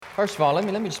First of all, let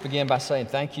me just begin by saying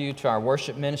thank you to our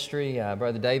worship ministry.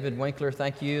 Brother David Winkler,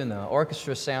 thank you. And the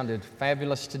orchestra sounded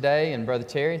fabulous today. And Brother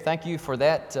Terry, thank you for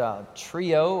that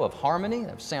trio of harmony.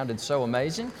 That sounded so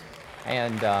amazing.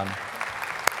 And our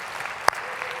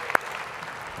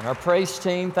praise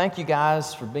team, thank you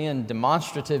guys for being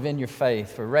demonstrative in your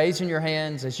faith, for raising your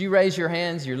hands. As you raise your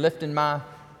hands, you're lifting my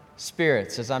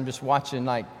spirits as I'm just watching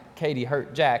like Katie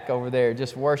Hurt Jack over there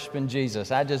just worshiping Jesus.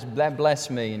 That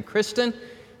blessed me. And Kristen,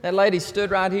 that lady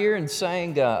stood right here and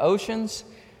sang Oceans.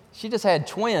 She just had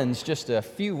twins just a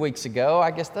few weeks ago. I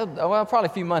guess, probably a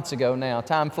few months ago now.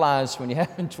 Time flies when you're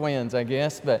having twins, I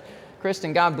guess. But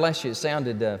Kristen, God bless you. It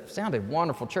sounded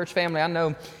wonderful. Church family, I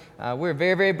know we're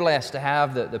very, very blessed to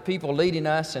have the people leading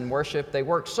us in worship. They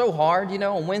work so hard,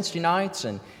 on Wednesday nights.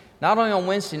 And not only on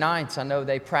Wednesday nights, I know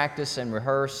they practice and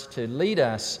rehearse to lead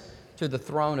us to the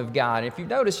throne of God. If you've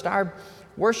noticed, our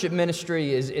worship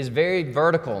ministry is very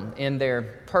vertical in their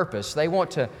purpose. They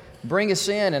want to bring us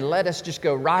in and let us just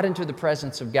go right into the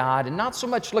presence of God and not so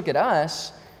much look at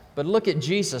us, but look at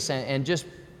Jesus and just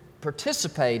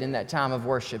participate in that time of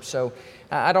worship. So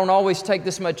I don't always take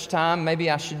this much time. Maybe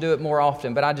I should do it more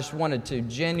often, but I just wanted to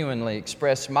genuinely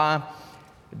express my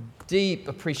deep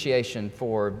appreciation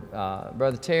for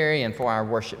Brother Terry and for our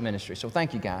worship ministry. So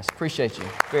thank you guys. Appreciate you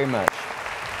very much.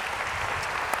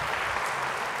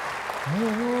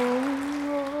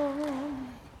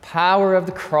 Power of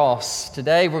the cross.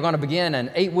 Today we're going to begin an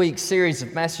 8-week series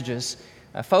of messages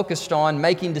focused on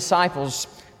making disciples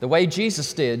the way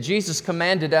Jesus did. Jesus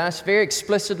commanded us very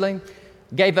explicitly,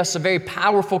 gave us a very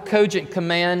powerful, cogent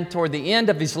command toward the end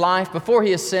of His life before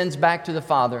He ascends back to the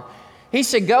Father. He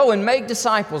said, "Go and make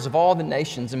disciples of all the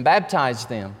nations and baptize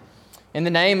them in the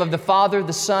name of the Father,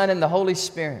 the Son, and the Holy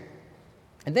Spirit."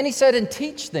 And then He said, "And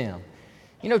teach them."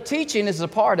 Teaching is a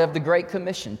part of the Great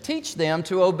Commission. Teach them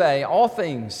to obey all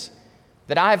things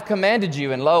that I have commanded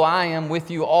you, and lo, I am with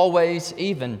you always,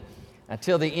 even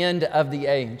until the end of the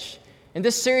age. In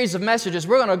this series of messages,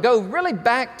 we're going to go really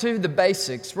back to the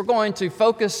basics. We're going to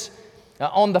focus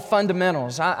on the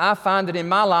fundamentals. I find that in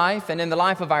my life and in the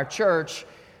life of our church,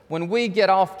 when we get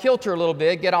off kilter a little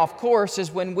bit, get off course, is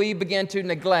when we begin to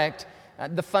neglect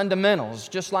the fundamentals,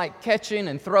 just like catching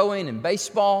and throwing in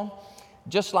baseball,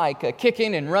 just like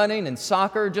kicking and running in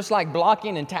soccer, just like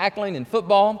blocking and tackling in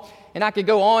football. And I could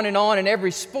go on in every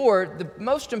sport. The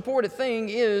most important thing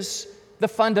is the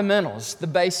fundamentals, the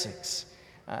basics.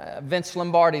 Vince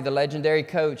Lombardi, the legendary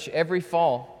coach, every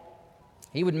fall,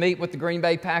 he would meet with the Green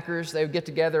Bay Packers. They would get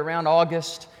together around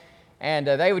August, and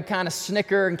they would kind of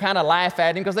snicker and kind of laugh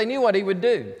at him because they knew what he would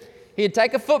do. He'd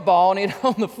take a football, and he'd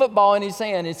hold the football in his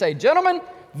hand, and he'd say, "Gentlemen,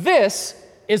 this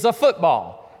is a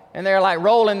football." And they're like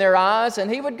rolling their eyes,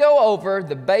 and he would go over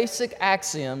the basic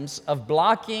axioms of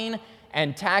blocking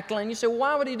and tackling. You say, well,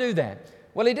 why would he do that?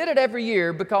 Well, he did it every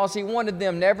year because he wanted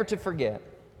them never to forget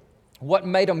what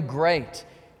made them great.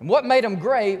 And what made them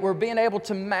great were being able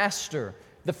to master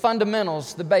the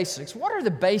fundamentals, the basics. What are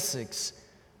the basics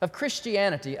of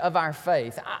Christianity, of our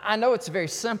faith? I know it's very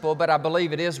simple, but I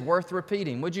believe it is worth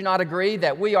repeating. Would you not agree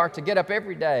that we are to get up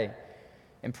every day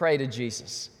and pray to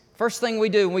Jesus? First thing we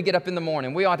do when we get up in the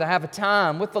morning, we ought to have a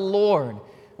time with the Lord.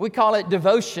 We call it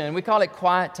devotion. We call it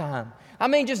quiet time.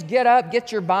 Just get up,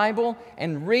 get your Bible,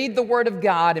 and read the Word of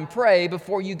God and pray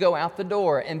before you go out the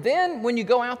door. And then when you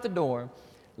go out the door,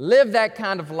 live that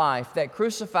kind of life, that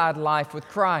crucified life with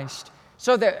Christ,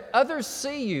 so that others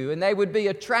see you and they would be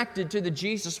attracted to the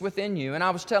Jesus within you. And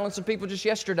I was telling some people just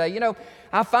yesterday,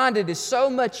 I find it is so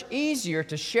much easier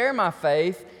to share my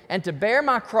faith and to bear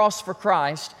my cross for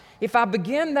Christ if I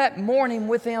begin that morning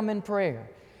with Him in prayer.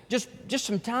 Just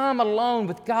some time alone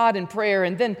with God in prayer,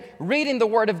 and then reading the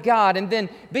Word of God, and then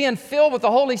being filled with the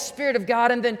Holy Spirit of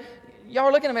God, and then y'all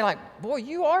are looking at me like, boy,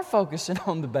 you are focusing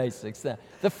on the basics,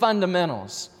 the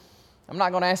fundamentals. I'm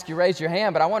not going to ask you to raise your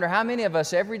hand, but I wonder how many of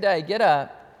us every day get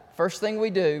up, first thing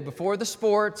we do, before the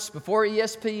sports, before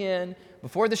ESPN,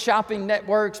 before the shopping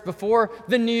networks, before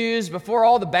the news, before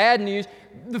all the bad news,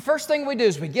 the first thing we do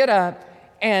is we get up.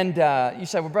 And you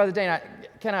say, well, Brother Dane,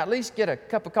 can I at least get a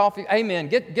cup of coffee? Amen.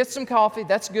 Get some coffee.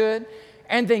 That's good.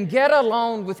 And then get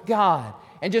alone with God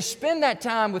and just spend that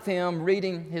time with Him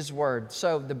reading His Word.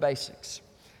 So the basics.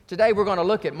 Today we're going to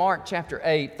look at Mark chapter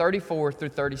 8, 34 through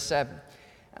 37.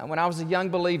 When I was a young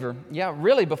believer,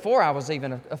 really before I was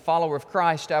even a follower of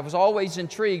Christ, I was always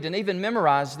intrigued and even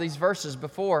memorized these verses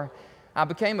before I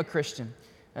became a Christian.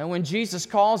 And when Jesus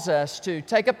calls us to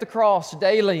take up the cross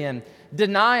daily and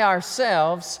deny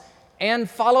ourselves and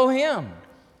follow Him.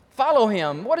 Follow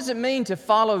Him. What does it mean to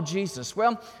follow Jesus?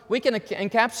 Well, we can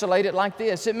encapsulate it like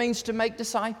this. It means to make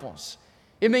disciples.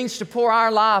 It means to pour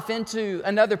our life into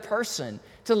another person,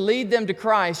 to lead them to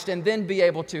Christ and then be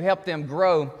able to help them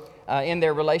grow in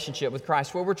their relationship with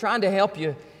Christ. Well, we're trying to help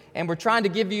you, and we're trying to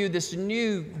give you this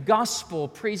new gospel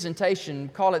presentation,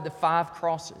 call it the 5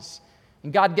 crosses.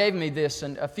 And God gave me this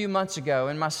a few months ago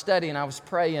in my study, and I was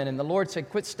praying, and the Lord said,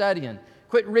 quit studying,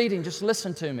 quit reading, just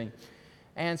listen to me.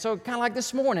 And so kind of like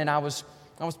this morning, I was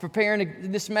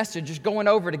preparing this message, just going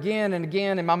over it again and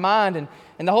again in my mind,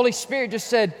 and the Holy Spirit just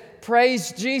said,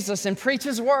 praise Jesus and preach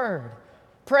His Word.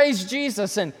 Praise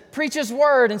Jesus and preach His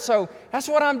Word. And so that's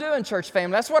what I'm doing, church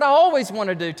family. That's what I always want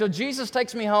to do. Till Jesus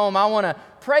takes me home, I want to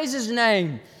praise His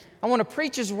name. I want to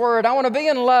preach His Word. I want to be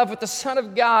in love with the Son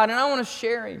of God, and I want to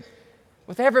share Him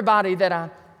with everybody that I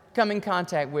come in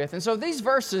contact with. And so these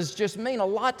verses just mean a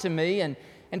lot to me. And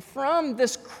from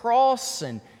this cross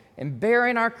and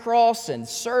bearing our cross and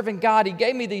serving God, He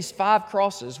gave me these 5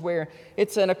 crosses where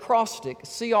it's an acrostic,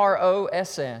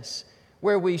 C-R-O-S-S,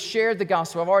 where we shared the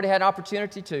gospel. I've already had an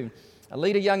opportunity to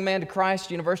lead a young man to Christ,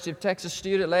 University of Texas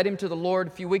student, led him to the Lord a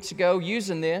few weeks ago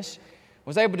using this.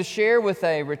 Was able to share with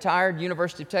a retired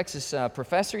University of Texas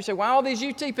professor. He said, well, all these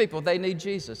UT people, they need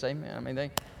Jesus. Amen. I mean,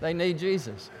 they need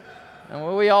Jesus. And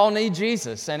well, we all need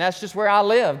Jesus, and that's just where I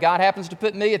live. God happens to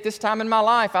put me at this time in my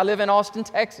life. I live in Austin,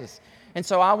 Texas. And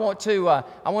so I want to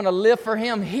live for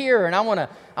Him here, and I want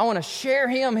to share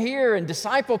Him here and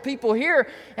disciple people here.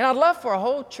 And I'd love for a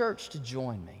whole church to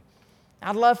join me.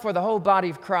 I'd love for the whole body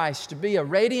of Christ to be a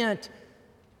radiant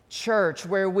church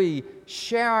where we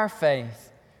share our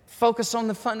faith, focus on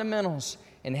the fundamentals,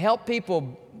 and help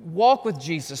people walk with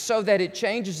Jesus so that it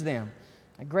changes them.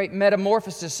 A great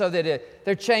metamorphosis so that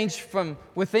they're changed from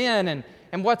within.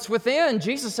 And what's within,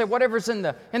 Jesus said, whatever's in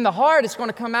the heart, it's going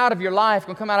to come out of your life,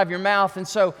 going to come out of your mouth. And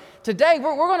so today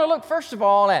we're going to look first of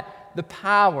all at the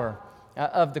power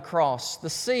of the cross. The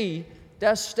C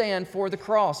does stand for the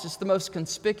cross. It's the most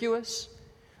conspicuous,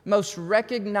 most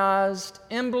recognized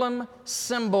emblem,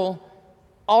 symbol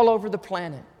all over the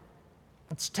planet.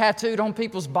 It's tattooed on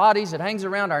people's bodies. It hangs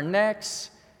around our necks.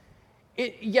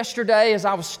 Yesterday, as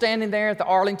I was standing there at the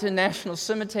Arlington National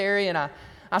Cemetery, and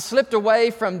I slipped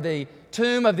away from the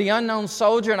tomb of the unknown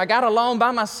soldier, and I got alone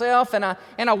by myself, and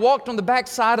I walked on the back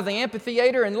side of the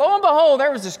amphitheater, and lo and behold,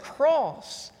 there was this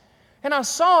cross. And I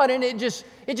saw it, and it just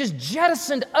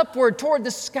jettisoned upward toward the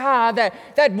sky,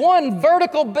 that one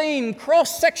vertical beam,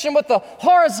 cross-section with the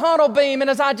horizontal beam. And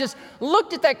as I just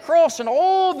looked at that cross and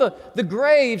all the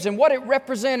graves and what it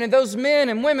represented, those men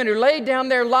and women who laid down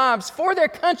their lives for their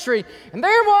country, and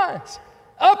there it was,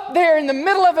 up there in the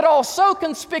middle of it all, so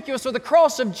conspicuous with the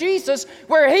cross of Jesus,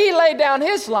 where He laid down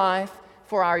His life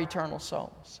for our eternal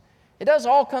souls. It does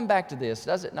all come back to this,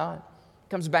 does it not? It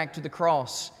comes back to the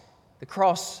cross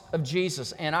of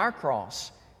Jesus and our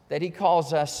cross that He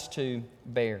calls us to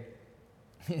bear.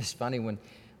 It's funny, when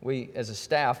we, as a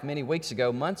staff,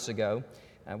 months ago,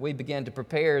 we began to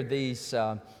prepare this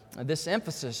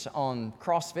emphasis on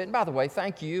CrossFit. And by the way,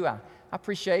 thank you. I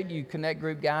appreciate you, Connect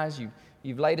Group guys.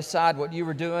 You've laid aside what you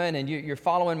were doing, and you're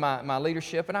following my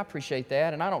leadership, and I appreciate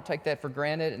that, and I don't take that for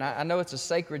granted. And I know it's a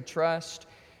sacred trust,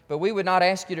 but we would not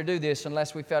ask you to do this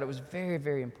unless we felt it was very,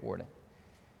 very important.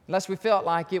 Unless we felt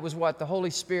like it was what the Holy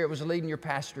Spirit was leading your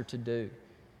pastor to do.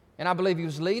 And I believe He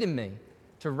was leading me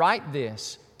to write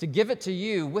this, to give it to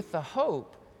you with the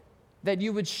hope that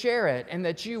you would share it, and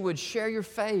that you would share your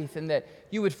faith, and that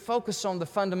you would focus on the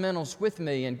fundamentals with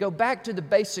me and go back to the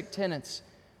basic tenets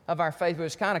of our faith. But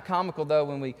it's kind of comical, though,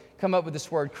 when we come up with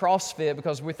this word CrossFit,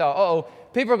 because we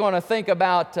thought, people are going to think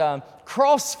about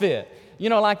CrossFit,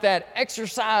 like that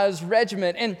exercise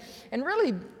regimen. And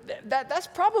really, that's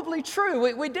probably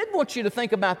true. We did want you to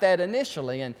think about that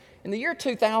initially. And in the year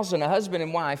 2000, a husband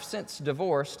and wife, since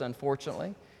divorced,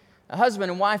 unfortunately, a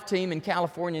husband and wife team in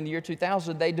California in the year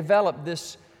 2000, they developed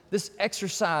this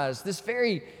exercise, this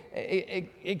very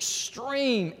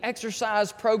extreme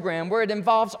exercise program where it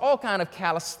involves all kind of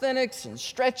calisthenics and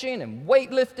stretching and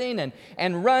weightlifting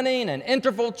and running and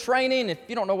interval training. If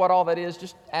you don't know what all that is,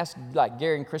 just ask like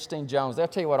Gary and Christine Jones. They'll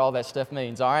tell you what all that stuff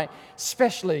means, all right?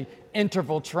 Especially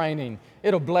interval training.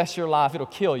 It'll bless your life. It'll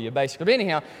kill you, basically. But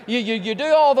anyhow, you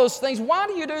do all those things. Why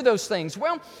do you do those things?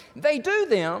 Well, they do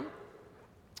them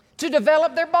to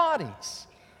develop their bodies.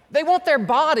 They want their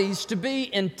bodies to be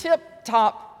in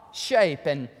tip-top shape.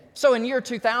 And so in year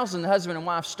 2000, the husband and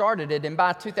wife started it, and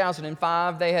by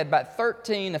 2005, they had about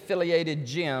 13 affiliated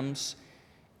gyms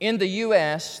in the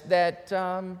U.S. that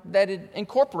had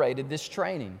incorporated this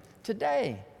training.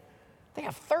 Today, they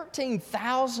have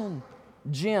 13,000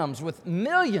 gyms with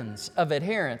millions of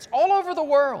adherents all over the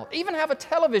world, even have a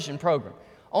television program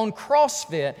on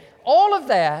CrossFit, all of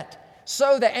that.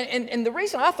 So that, and the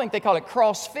reason I think they call it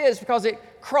CrossFit is because it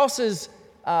crosses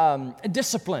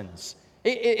disciplines.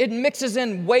 It mixes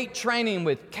in weight training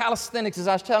with calisthenics, as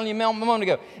I was telling you a moment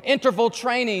ago, interval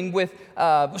training with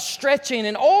stretching,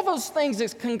 and all those things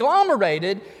is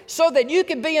conglomerated so that you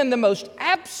can be in the most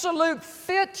absolute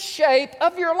fit shape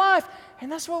of your life.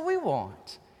 And that's what we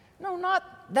want. No,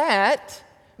 not that.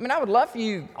 I mean, I would love for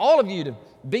you, all of you, to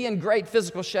be in great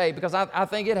physical shape, because I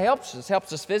think it helps us. It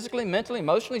helps us physically, mentally,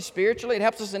 emotionally, spiritually. It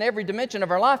helps us in every dimension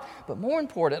of our life. But more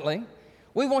importantly,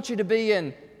 we want you to be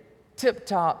in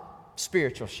tip-top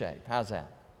spiritual shape. How's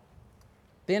that?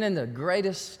 Being in the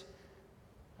greatest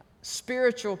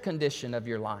spiritual condition of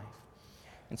your life.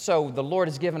 And so the Lord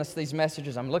has given us these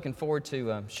messages. I'm looking forward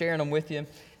to sharing them with you.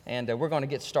 And we're going to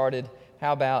get started.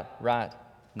 How about right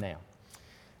now?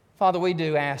 Father, we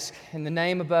do ask in the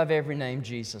name above every name,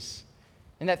 Jesus,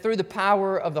 and that through the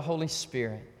power of the Holy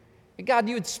Spirit, God,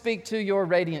 you would speak to your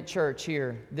radiant church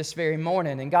here this very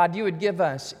morning. And God, you would give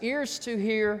us ears to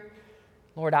hear,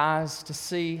 Lord, eyes to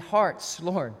see, hearts,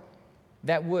 Lord,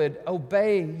 that would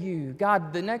obey you.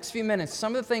 God, the next few minutes,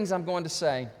 some of the things I'm going to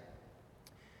say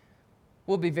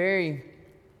will be very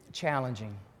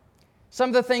challenging. Some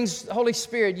of the things, Holy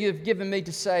Spirit, you have given me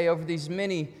to say over these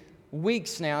many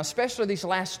weeks now, especially these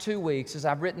last 2 weeks as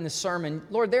I've written this sermon,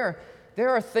 Lord, there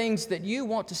are things that you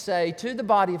want to say to the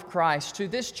body of Christ, to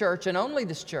this church and only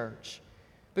this church,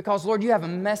 because, Lord, you have a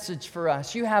message for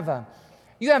us. You have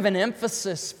an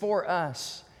emphasis for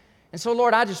us. And so,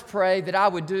 Lord, I just pray that I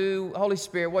would do, Holy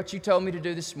Spirit, what you told me to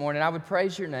do this morning. I would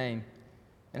praise your name,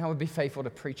 and I would be faithful to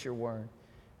preach your word.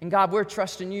 And God, we're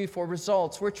trusting you for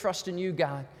results. We're trusting you,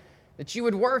 God, that you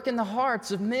would work in the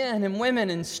hearts of men and women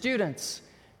and students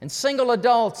and single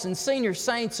adults and senior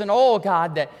saints and all,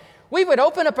 God, that we would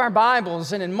open up our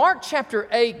Bibles, and in Mark chapter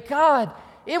 8, God,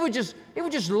 it would just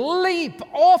leap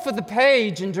off of the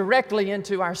page and directly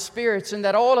into our spirits, and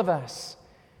that all of us,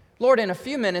 Lord, in a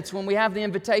few minutes when we have the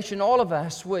invitation, all of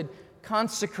us would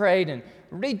consecrate and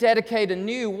rededicate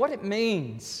anew what it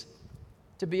means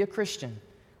to be a Christian,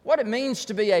 what it means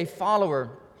to be a follower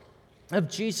of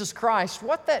Jesus Christ,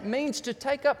 what that means to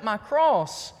take up my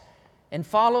cross and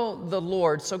follow the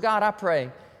Lord. So God, I pray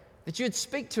that you would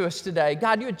speak to us today.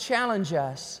 God, you would challenge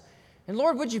us. And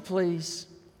Lord, would you please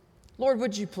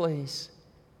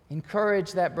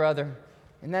encourage that brother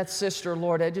and that sister,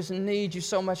 Lord. I just need you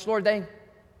so much. Lord, they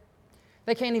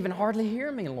can't even hardly hear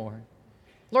me, Lord.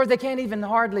 Lord, they can't even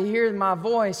hardly hear my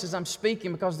voice as I'm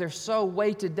speaking because they're so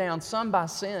weighted down, some by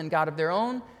sin, God, of their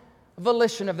own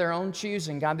volition, of their own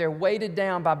choosing. God, they're weighted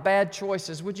down by bad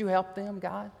choices. Would you help them,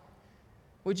 God?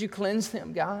 Would you cleanse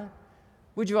them, God?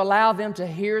 Would you allow them to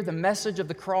hear the message of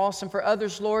the cross? And for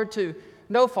others, Lord, to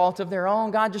no fault of their own,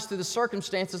 God, just through the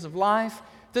circumstances of life,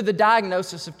 through the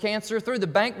diagnosis of cancer, through the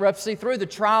bankruptcy, through the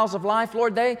trials of life,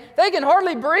 Lord, they can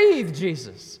hardly breathe,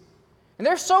 Jesus. And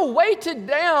they're so weighted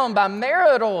down by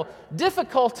marital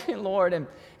difficulty, Lord,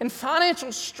 and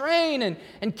financial strain,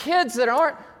 and kids that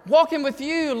aren't walking with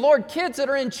you, Lord, kids that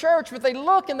are in church, but they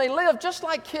look and they live just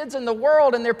like kids in the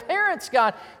world, and their parents,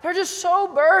 God, they're just so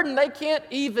burdened they can't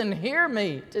even hear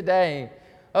me today.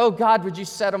 Oh, God, would you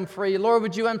set them free? Lord,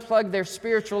 would you unplug their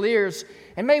spiritual ears?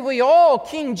 And may we all,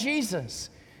 King Jesus,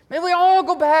 may we all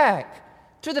go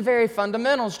back to the very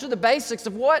fundamentals, to the basics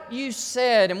of what you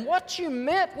said and what you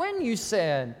meant when you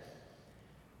said,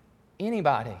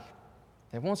 anybody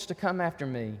that wants to come after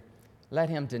me, let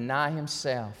him deny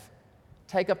himself,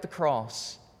 take up the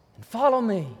cross, and follow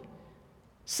me.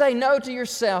 Say no to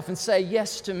yourself and say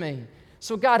yes to me.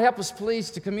 So God, help us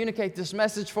please to communicate this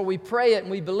message, for we pray it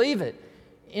and we believe it.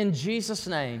 In Jesus'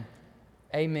 name,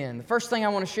 amen. The first thing I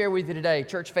want to share with you today,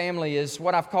 church family, is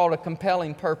what I've called a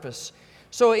compelling purpose.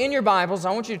 So in your Bibles,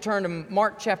 I want you to turn to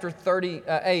Mark chapter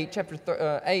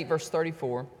 8, verse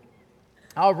 34.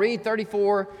 I'll read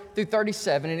 34 through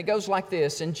 37, and it goes like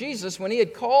this. And Jesus, when he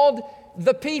had called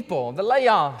the people, the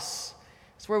laos,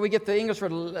 that's where we get the English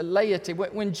word laity.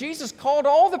 When Jesus called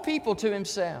all the people to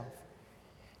himself,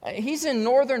 he's in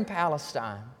northern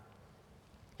Palestine.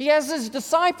 He has his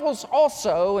disciples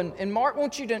also, and Mark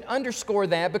wants you to underscore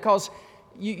that because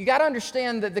you got to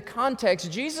understand that the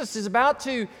context. Jesus is about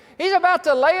to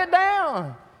lay it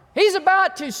down. He's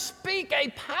about to speak a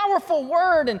powerful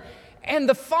word, and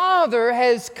the Father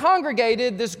has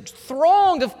congregated this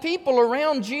throng of people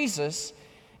around Jesus,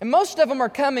 and most of them are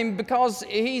coming because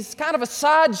he's kind of a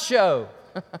sideshow.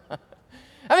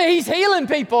 I mean, he's healing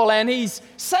people, and he's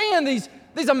saying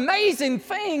these amazing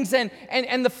things,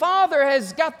 and the Father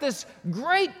has got this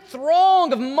great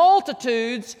throng of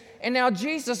multitudes, and now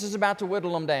Jesus is about to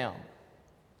whittle them down.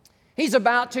 He's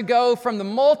about to go from the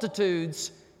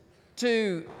multitudes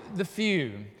to the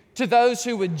few, to those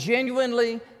who would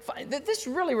genuinely This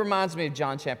really reminds me of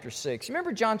John chapter 6.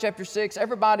 Remember John chapter 6?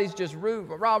 Everybody's just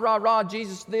rah, rah, rah,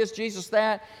 Jesus this, Jesus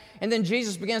that. And then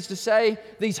Jesus begins to say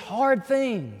these hard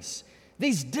things,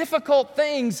 these difficult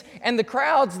things, and the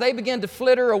crowds, they begin to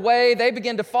flitter away, they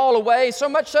begin to fall away, so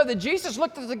much so that Jesus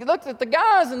looked at the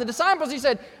guys and the disciples. He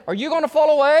said, are you going to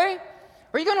fall away?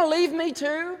 Are you going to leave me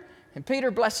too? And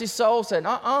Peter, bless his soul, said,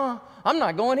 I'm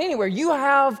not going anywhere. You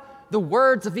have the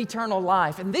words of eternal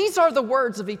life. And these are the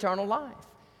words of eternal life.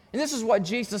 And this is what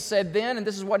Jesus said then, and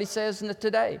this is what he says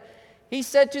today. He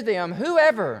said to them,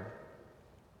 whoever,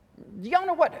 do y'all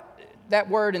know what that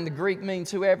word in the Greek means,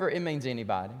 whoever? It means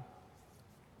anybody.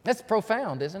 That's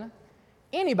profound, isn't it?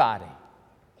 Anybody.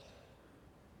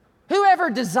 Whoever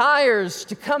desires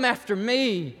to come after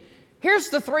me, here's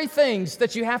the three things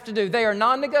that you have to do. They are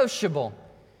non-negotiable.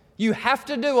 You have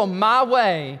to do them my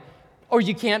way, or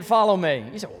you can't follow me.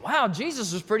 You say, wow,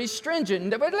 Jesus is pretty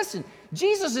stringent. But listen,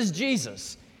 Jesus is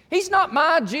Jesus. He's not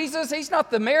my Jesus. He's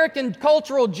not the American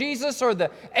cultural Jesus or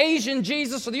the Asian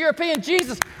Jesus or the European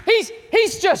Jesus.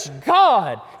 He's just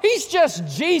God. He's just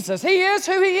Jesus. He is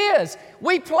who He is.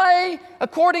 We play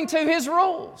according to His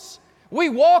rules. We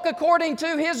walk according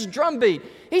to His drumbeat.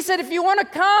 He said, if you want to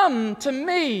come to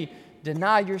me,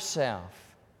 deny yourself.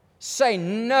 Say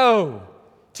no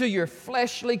to your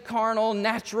fleshly, carnal,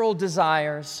 natural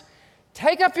desires.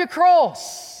 Take up your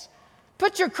cross.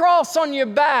 Put your cross on your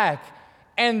back.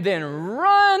 And then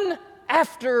run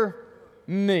after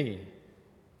me.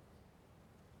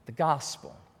 The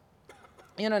gospel,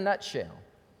 in a nutshell.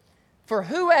 For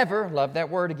whoever, love that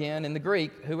word again in the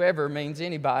Greek, whoever means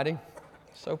anybody,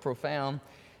 so profound.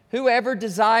 Whoever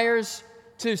desires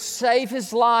to save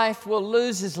his life will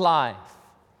lose his life.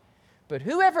 But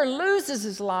whoever loses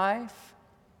his life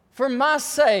for my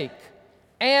sake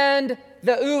and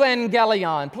the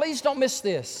euangelion, please don't miss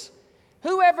this.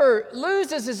 Whoever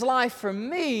loses his life for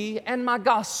me and my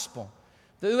gospel.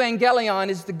 The euangelion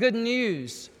is the good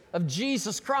news of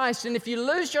Jesus Christ. And if you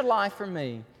lose your life for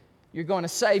me, you're going to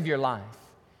save your life.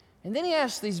 And then he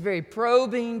asks these very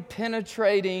probing,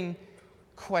 penetrating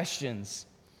questions.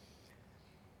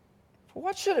 For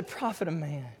what should it profit a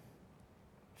man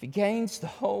if he gains the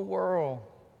whole world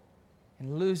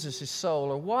and loses his soul?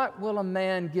 Or what will a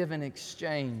man give in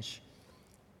exchange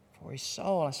for his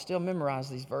soul? I still memorize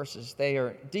these verses. They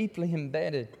are deeply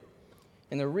embedded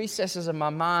in the recesses of my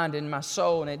mind and my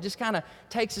soul, and it just kind of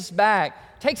takes us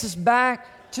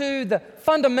back to the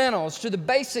fundamentals, to the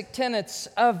basic tenets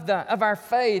of our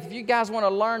faith. If you guys want to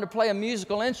learn to play a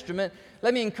musical instrument,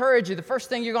 let me encourage you. The first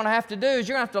thing you're going to have to do is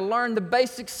you're going to have to learn the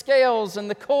basic scales and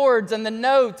the chords and the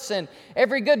notes, and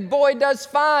every good boy does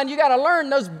fine. You got to learn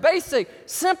those basic,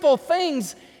 simple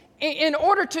things. In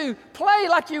order to play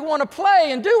like you want to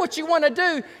play and do what you want to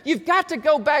do, you've got to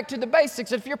go back to the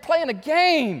basics. If you're playing a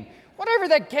game, whatever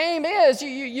that game is,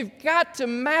 you've got to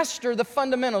master the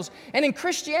fundamentals. And in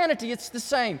Christianity, it's the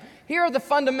same. Here are the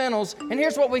fundamentals, and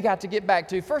here's what we got to get back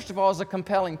to. First of all, is a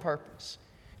compelling purpose.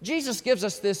 Jesus gives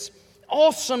us this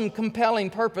awesome, compelling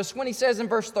purpose when he says in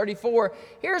verse 34,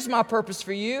 here's my purpose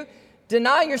for you.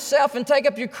 Deny yourself and take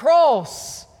up your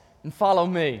cross and follow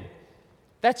me.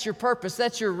 That's your purpose.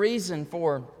 That's your reason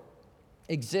for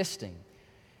existing.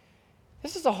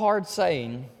 This is a hard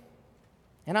saying,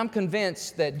 and I'm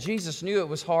convinced that Jesus knew it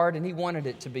was hard and he wanted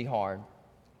it to be hard.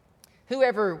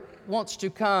 Whoever wants to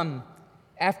come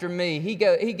after me, he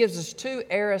gives us two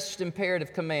aorist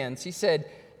imperative commands. He said,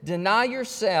 deny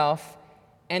yourself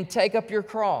and take up your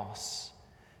cross.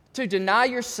 To deny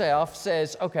yourself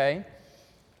says, okay,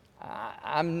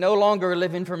 I'm no longer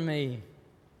living for me.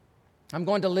 I'm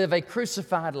going to live a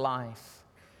crucified life.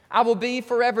 I will be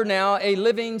forever now a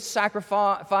living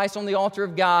sacrifice on the altar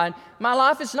of God. My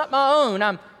life is not my own.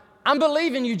 I'm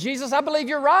believing you, Jesus. I believe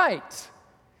you're right.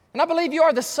 And I believe you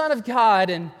are the Son of God.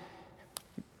 And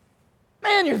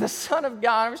man, you're the Son of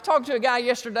God. I was talking to a guy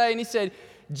yesterday and he said,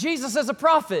 Jesus is a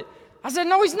prophet. I said,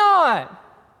 no, he's not.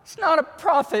 He's not a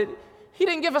prophet. He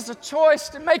didn't give us a choice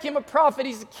to make him a prophet.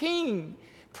 He's a king.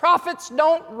 Prophets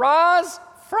don't rise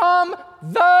from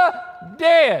the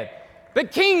dead.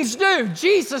 But kings do.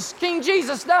 King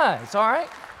Jesus does, all right?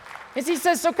 And he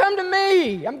says, so come to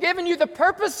me. I'm giving you the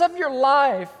purpose of your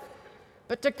life.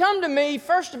 But to come to me,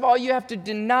 first of all, you have to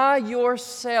deny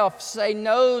yourself. Say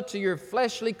no to your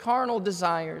fleshly, carnal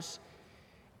desires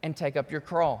and take up your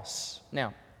cross.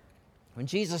 Now, when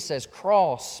Jesus says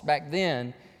cross back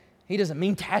then, he doesn't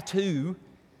mean tattoo.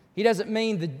 He doesn't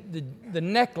mean the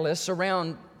necklace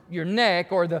around your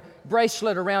neck or the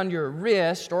bracelet around your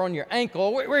wrist or on your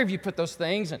ankle, wherever you put those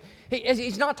things. And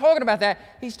he's not talking about that.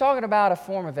 He's talking about a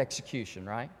form of execution,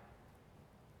 right?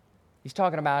 He's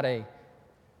talking about a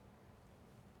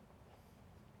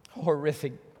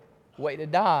Horrific way to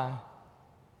die.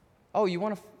 Oh, you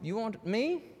want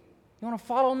me? You want to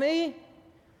follow me?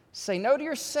 Say no to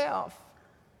yourself.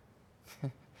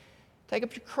 Take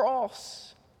up your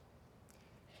cross.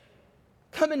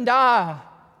 Come and die.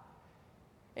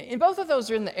 And both of those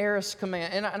are in the aorist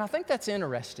command. And I think that's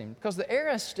interesting because the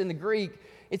aorist in the Greek,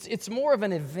 it's more of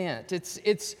an event.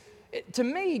 To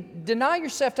me, deny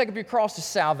yourself, take up your cross is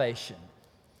salvation.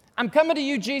 I'm coming to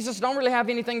you, Jesus. Don't really have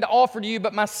anything to offer to you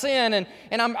but my sin.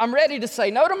 And I'm ready to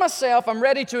say no to myself. I'm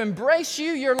ready to embrace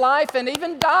you, your life, and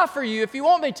even die for you if you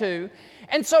want me to.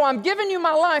 And so I'm giving you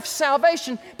my life,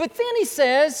 salvation. But then he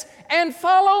says, and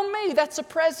follow me. That's a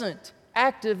present,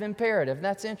 active imperative.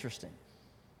 That's interesting.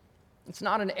 It's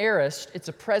not an aorist, it's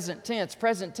a present tense.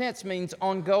 Present tense means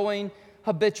ongoing,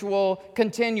 habitual,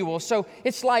 continual. So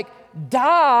it's like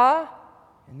die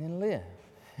and then live.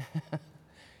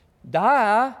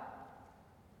 Die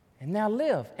and now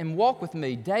live and walk with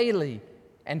me daily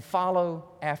and follow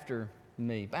after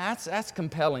me. That's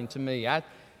compelling to me.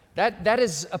 That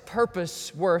is a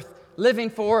purpose worth living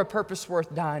for, a purpose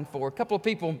worth dying for. A couple of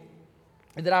people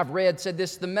that I've read said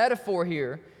this: the metaphor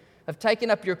here of taking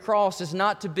up your cross is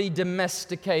not to be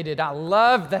domesticated. I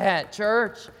love that,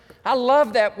 church. I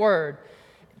love that word.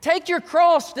 Take your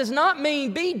cross does not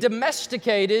mean be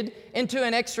domesticated into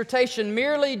an exhortation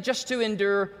merely just to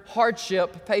endure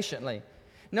hardship patiently.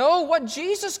 No, what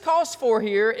Jesus calls for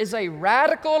here is a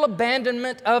radical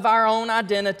abandonment of our own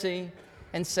identity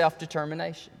and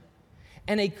self-determination,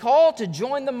 and a call to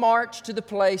join the march to the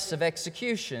place of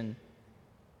execution.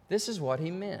 This is what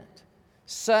he meant.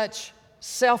 Such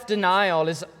self-denial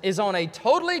is on a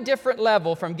totally different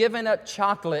level from giving up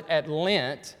chocolate at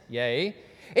Lent, yay.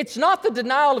 It's not the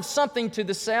denial of something to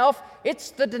the self,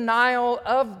 it's the denial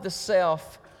of the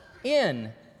self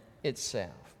in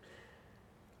itself.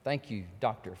 Thank you,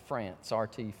 Dr. France,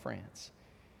 R.T. France.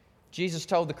 Jesus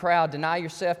told the crowd, deny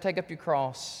yourself, take up your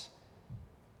cross,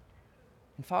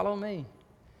 and follow me.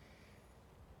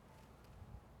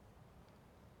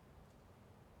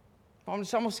 I'm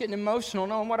just almost getting emotional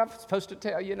knowing what I'm supposed to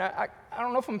tell you. And I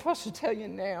don't know if I'm supposed to tell you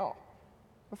now,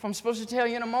 or if I'm supposed to tell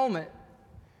you in a moment.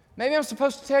 Maybe I'm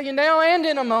supposed to tell you now and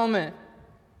in a moment.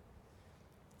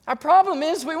 Our problem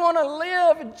is we want to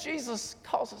live, and Jesus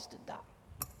calls us to die.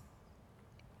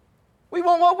 We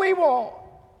want what we want.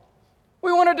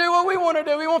 We want to do what we want to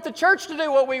do. We want the church to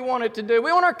do what we want it to do.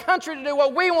 We want our country to do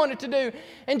what we want it to do.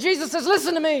 And Jesus says,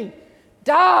 listen to me.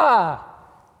 Die.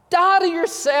 Die to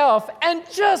yourself and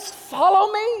just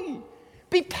follow me.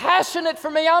 Be passionate for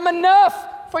me. I'm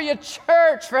enough for your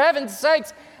church, for heaven's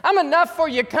sakes. I'm enough for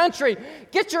your country.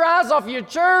 Get your eyes off your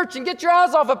church and get your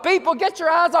eyes off of people. Get your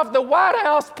eyes off the White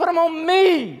House. Put them on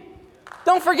me.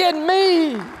 Don't forget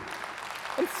me.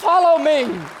 And follow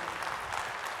me.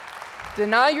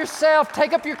 Deny yourself.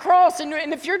 Take up your cross. And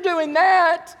if you're doing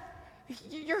that,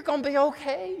 you're going to be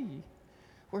okay.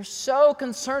 We're so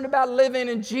concerned about living,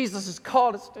 and Jesus has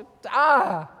called us to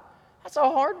die. That's a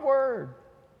hard word.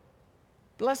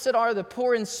 Blessed are the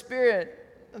poor in spirit.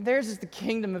 Theirs is the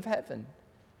kingdom of heaven.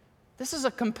 This is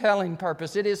a compelling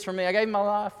purpose. It is for me. I gave my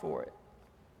life for it.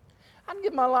 I'd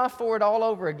give my life for it all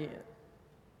over again.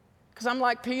 Because I'm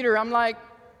like Peter. I'm like,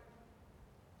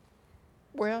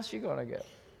 where else are you going to go?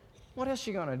 What else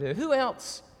are you going to do? Who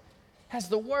else has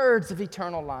the words of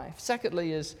eternal life?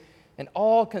 Secondly is an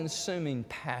all-consuming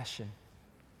passion.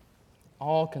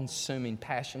 All-consuming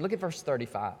passion. Look at verse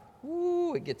 35.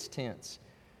 Ooh, it gets tense.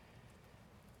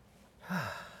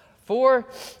 For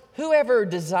whoever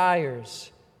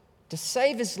desires to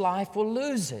save his life will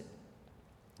lose it.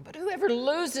 But whoever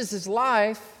loses his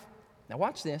life, now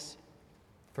watch this,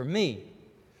 for me,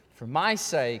 for my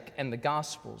sake and the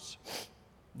gospel's,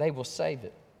 they will save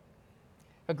it.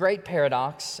 A great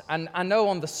paradox. I know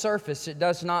on the surface it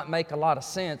does not make a lot of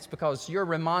sense because your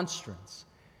remonstrance,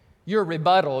 your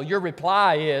rebuttal, your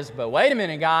reply is, but wait a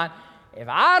minute, God, if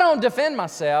I don't defend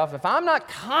myself, if I'm not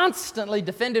constantly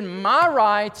defending my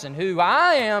rights and who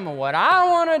I am and what I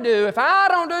want to do, if I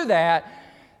don't do that,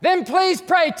 then please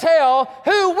pray tell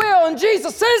who will. And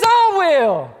Jesus says, I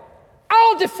will.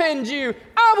 I'll defend you.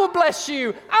 I will bless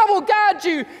you. I will guide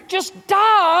you. Just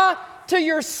die to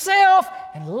yourself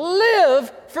and live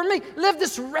for me. Live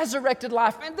this resurrected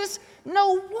life. And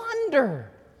no wonder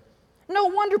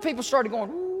people started going,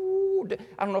 ooh.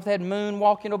 I don't know if they had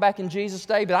moonwalking back in Jesus'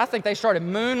 day, but I think they started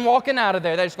moonwalking out of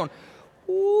there. They're just going,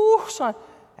 ooh, son.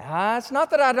 It's not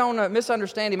that I don't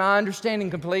misunderstand him. I understand him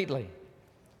completely.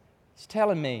 He's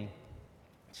telling me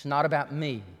it's not about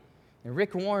me. And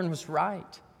Rick Warren was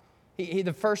right.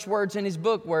 The first words in his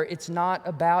book were, it's not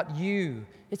about you.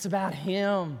 It's about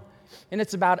him. And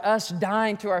it's about us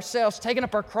dying to ourselves, taking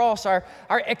up our cross, our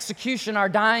execution, our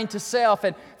dying to self,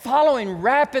 and following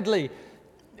rapidly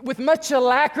with much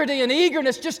alacrity and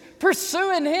eagerness, just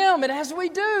pursuing Him. And as we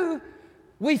do,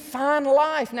 we find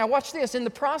life. Now watch this. In the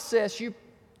process,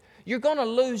 you're going to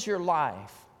lose your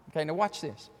life. Okay, now watch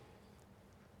this.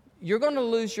 You're going to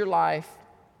lose your life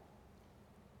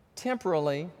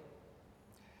temporally.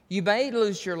 You may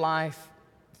lose your life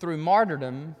through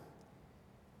martyrdom,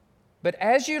 but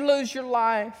as you lose your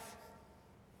life,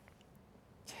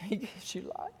 He gives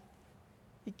you life.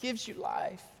 He gives you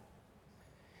life.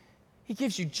 He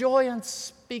gives you joy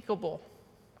unspeakable.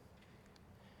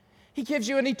 He gives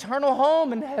you an eternal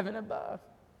home in heaven above.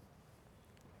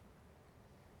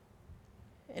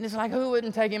 And it's like, who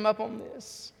wouldn't take Him up on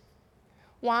this?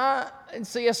 Why? And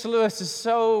C.S. Lewis is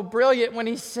so brilliant when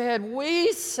he said,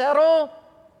 we settle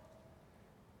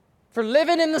for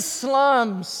living in the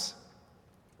slums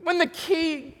when the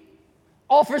King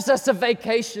offers us a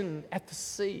vacation at the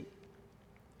sea.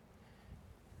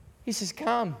 He says,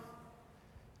 come,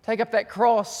 take up that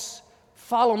cross,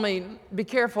 follow me. Be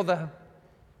careful though.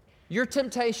 Your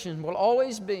temptation will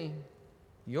always be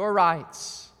your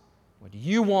rights, what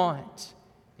you want,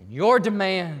 and your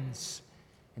demands.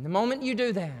 And the moment you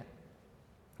do that,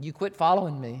 you quit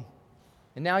following me,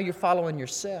 and now you're following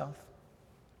yourself.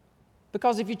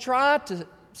 Because if you try to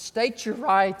state your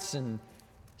rights and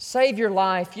save your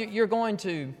life, you're going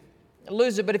to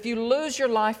lose it. But if you lose your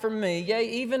life for me, yea,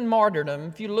 even martyrdom,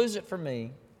 if you lose it for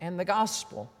me and the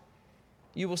gospel,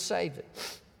 you will save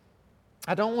it.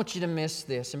 I don't want you to miss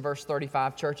this in verse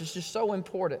 35, church. It's just so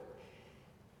important.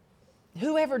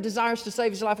 Whoever desires to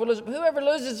save his life will lose it. But whoever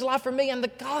loses his life for me and the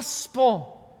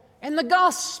gospel. And the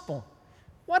gospel.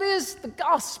 What is the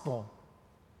gospel?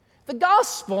 The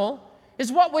gospel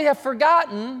is what we have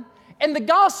forgotten, and the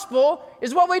gospel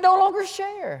is what we no longer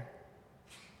share.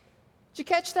 Did you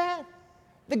catch that?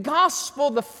 The gospel,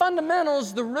 the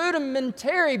fundamentals, the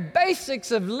rudimentary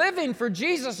basics of living for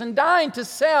Jesus and dying to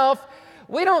self,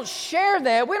 we don't share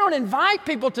that. We don't invite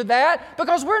people to that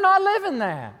because we're not living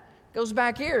that. It goes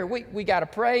back here. We got to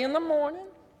pray in the morning,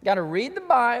 got to read the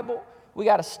Bible, we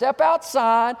got to step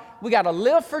outside, we got to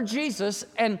live for Jesus,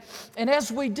 and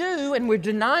as we do, and we're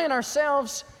denying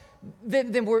ourselves,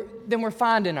 then we're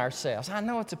finding ourselves. I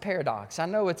know it's a paradox. I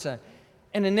know it's an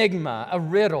enigma, a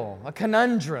riddle, a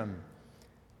conundrum,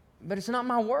 but it's not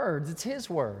my words, it's His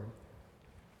word.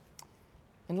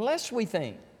 Unless we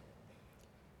think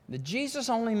that Jesus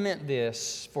only meant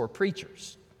this for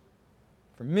preachers,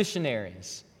 for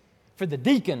missionaries, for the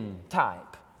deacon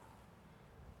type.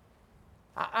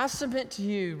 I submit to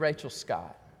you, Rachel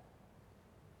Scott,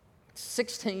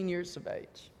 16 years of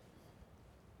age.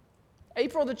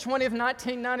 April the 20th,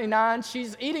 1999,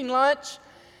 she's eating lunch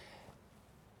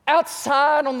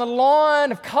outside on the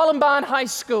lawn of Columbine High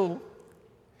School.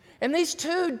 And these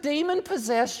two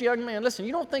demon-possessed young men, listen,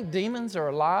 you don't think demons are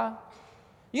alive?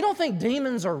 You don't think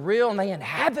demons are real and they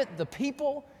inhabit the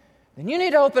people? Then you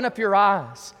need to open up your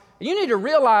eyes. You need to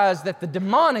realize that the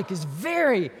demonic is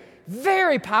very,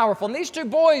 very powerful. And these two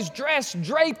boys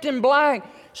draped in black,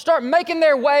 start making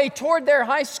their way toward their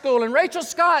high school. And Rachel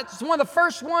Scott is one of the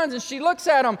first ones, and she looks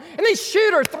at them, and they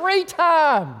shoot her 3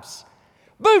 times.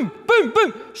 Boom, boom,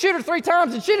 boom, shoot her 3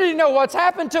 times, and she didn't even know what's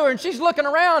happened to her, and she's looking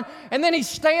around, and then he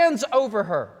stands over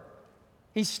her.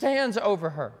 He stands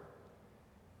over her.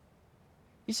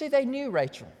 You see, they knew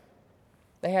Rachel.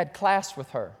 They had class with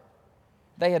her.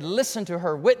 They had listened to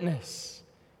her witness.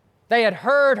 They had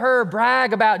heard her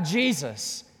brag about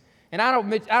Jesus. And I don't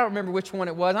remember which one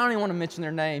it was. I don't even want to mention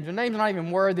their names. Their names are not even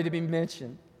worthy to be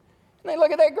mentioned. And they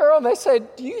look at that girl and they say,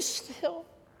 do you still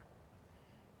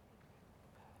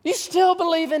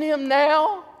believe in Him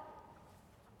now?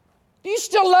 Do you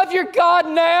still love your God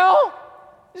now?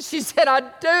 She said, I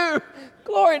do.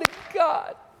 Glory to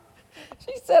God.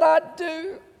 She said, I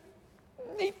do.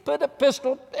 He put a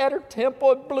pistol at her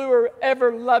temple and blew her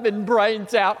ever-loving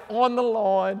brains out on the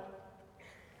lawn.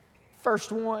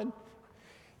 First one.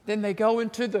 Then they go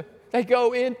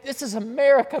in, this is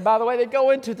America, by the way, they go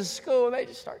into the school and they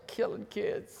just start killing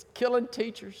kids, killing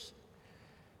teachers.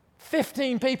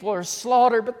 15 people are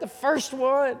slaughtered, but the first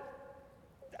one,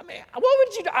 I mean, what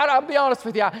would you do? I'll be honest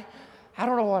with you, I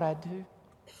don't know what I'd do.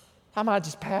 I might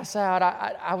just pass out.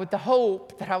 I would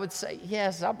hope that I would say,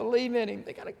 yes, I believe in Him.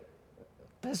 They got a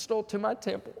pistol to my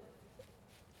temple.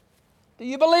 Do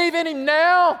you believe in Him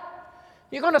now?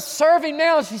 You're going to serve Him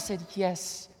now? She said,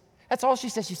 yes. That's all she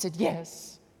said. She said,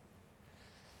 yes.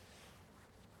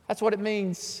 That's what it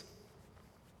means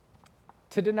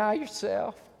to deny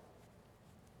yourself.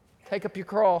 Take up your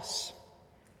cross.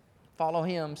 Follow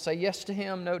Him. Say yes to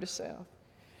Him, no to self.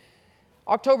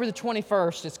 October the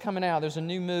 21st, it's coming out. There's a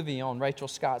new movie on Rachel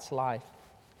Scott's life.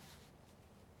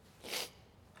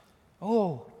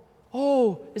 Oh,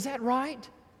 is that right?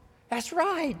 That's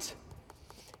right.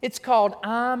 It's called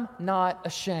I'm Not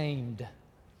Ashamed.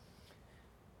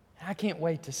 I can't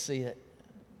wait to see it.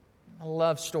 I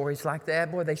love stories like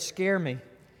that. Boy, they scare me.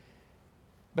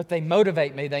 But they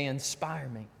motivate me. They inspire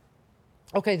me.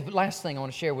 Okay, the last thing I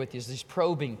want to share with you is these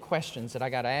probing questions that I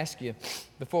got to ask you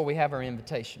before we have our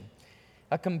invitation.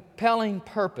 A compelling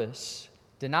purpose.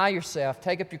 Deny yourself,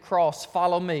 take up your cross,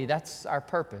 follow me. That's our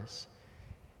purpose.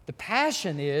 The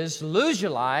passion is lose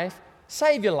your life,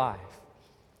 save your life.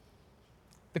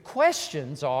 The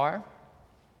questions are,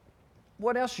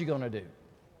 what else are you going to do?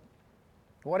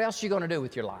 What else are you going to do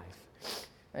with your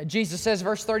life? Jesus says,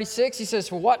 verse 36, He says,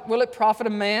 "For what will it profit a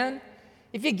man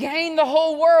if you gain the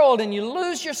whole world and you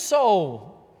lose your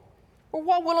soul? Or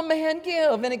what will a man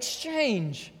give in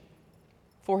exchange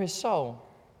for his soul?"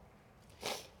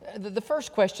 The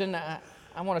first question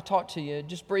I want to talk to you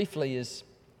just briefly is,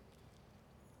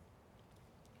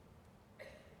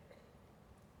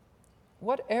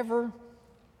 whatever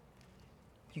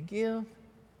you give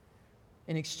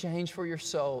in exchange for your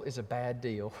soul is a bad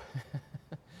deal.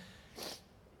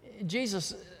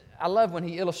 Jesus, I love when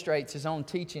He illustrates His own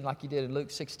teaching like He did in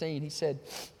Luke 16. He said,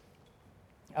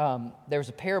 there's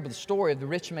a parable, the story of the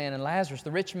rich man and Lazarus.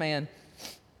 The rich man,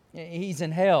 he's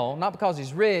in hell, not because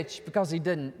he's rich, because he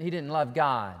didn't love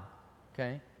God,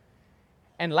 okay?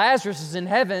 And Lazarus is in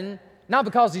heaven, not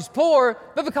because he's poor,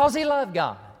 but because he loved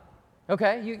God,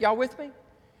 okay? Y'all with me?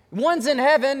 One's in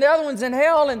heaven, the other one's in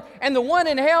hell, and the one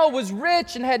in hell was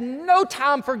rich and had no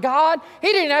time for God.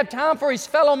 He didn't have time for his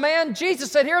fellow man.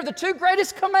 Jesus said, here are the two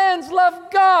greatest commands.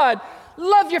 Love God,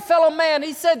 love your fellow man.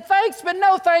 He said, thanks, but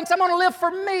no thanks. I'm going to live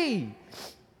for me.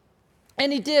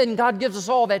 And He did, and God gives us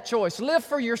all that choice. Live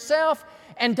for yourself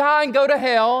and die and go to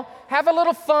hell. Have a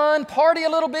little fun, party a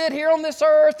little bit here on this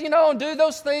earth, and do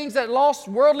those things that lost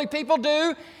worldly people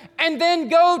do. And then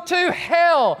go to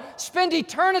hell. Spend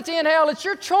eternity in hell. It's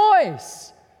your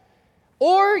choice.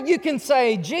 Or you can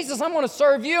say, Jesus, I'm going to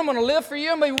serve you. I'm going to live for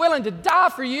you. I'm going to be willing to die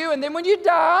for you. And then when you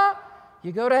die,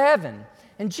 you go to heaven.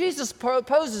 And Jesus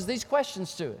poses these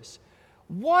questions to us.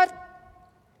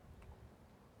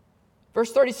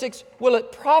 Verse 36, will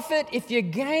it profit if you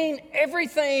gain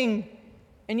everything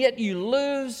and yet you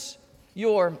lose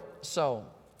your soul?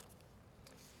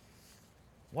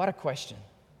 What a question.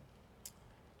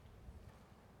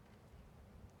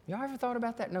 Y'all ever thought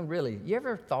about that? No, really. You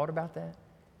ever thought about that?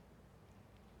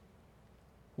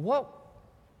 What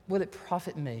will it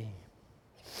profit me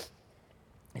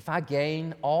if I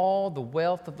gain all the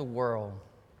wealth of the world,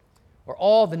 or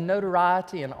all the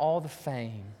notoriety and all the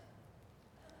fame,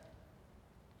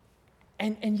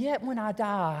 and yet when I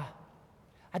die,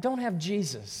 I don't have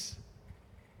Jesus?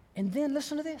 And then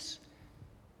listen to this.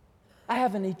 I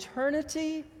have an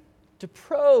eternity to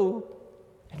probe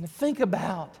and to think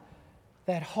about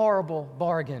that horrible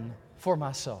bargain for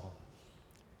my soul.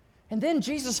 And then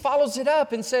Jesus follows it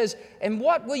up and says, and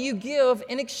what will you give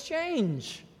in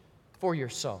exchange for your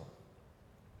soul?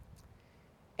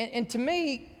 And to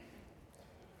me,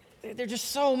 there are just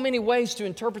so many ways to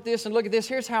interpret this and look at this.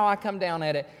 Here's how I come down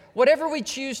at it. Whatever we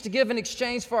choose to give in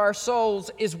exchange for our souls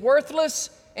is worthless,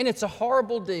 and it's a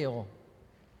horrible deal.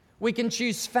 We can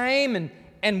choose fame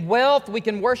and wealth. We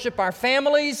can worship our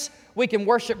families. We can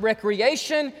worship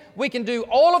recreation. We can do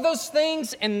all of those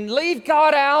things and leave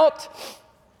God out.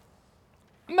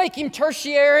 Make Him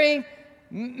tertiary.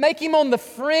 Make Him on the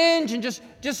fringe and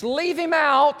just leave Him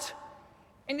out.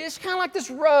 And it's kind of like this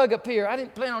rug up here. I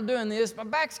didn't plan on doing this. My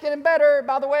back's getting better,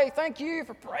 by the way. Thank you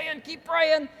for praying. Keep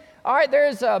praying. All right,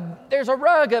 there's a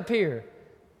rug up here.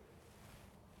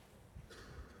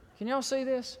 Can y'all see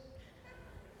this?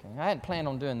 Okay, I hadn't planned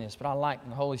on doing this, but I like when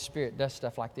the Holy Spirit does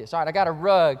stuff like this. All right, I got a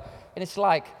rug, and it's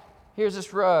like, here's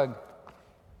this rug,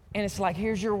 and it's like,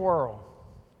 here's your world.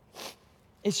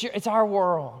 It's our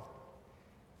world.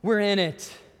 We're in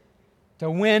it to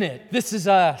win it. This is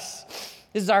us.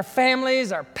 This is our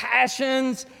families, our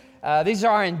passions. These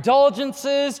are our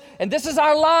indulgences, and this is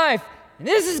our life. And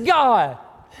this is God.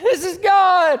 This is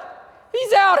God.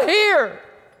 He's out here.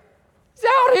 He's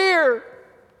out here.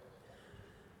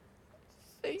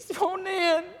 He's wanting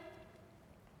in.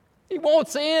 He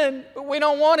wants in, but we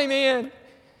don't want Him in.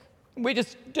 We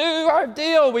just do our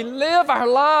deal. We live our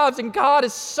lives, and God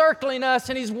is circling us,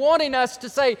 and He's wanting us to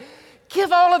say,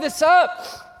 give all of this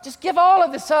up. Just give all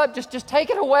of this up. Just take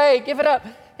it away. Give it up.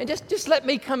 And just let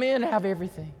me come in and have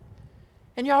everything.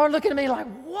 And y'all are looking at me like,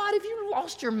 what? Have you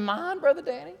lost your mind, Brother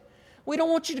Danny? We don't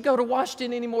want you to go to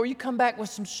Washington anymore. You come back with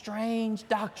some strange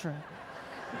doctrine.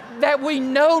 that we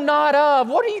know not of.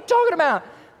 What are you talking about?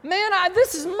 Man,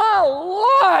 this is my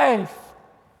life.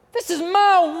 This is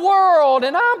my world,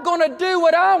 and I'm going to do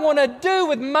what I want to do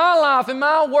with my life and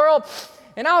my world.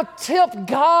 And I'll tip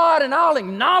God, and I'll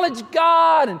acknowledge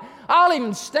God, and I'll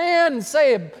even stand and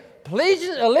say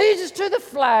allegiance to the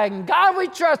flag, and God we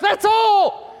trust. That's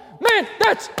all. Man,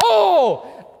 that's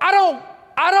all. I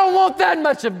don't want that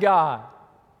much of God.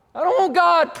 I don't want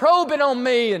God probing on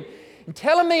me and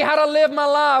telling me how to live my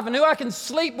life and who I can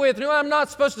sleep with and who I'm not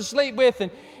supposed to sleep with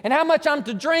and how much I'm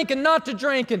to drink and not to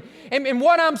drink and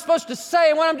what I'm supposed to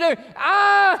say and what I'm doing.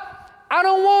 I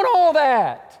don't want all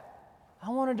that. I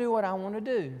want to do what I want to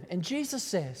do. And Jesus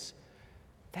says,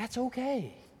 that's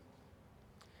okay.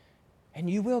 And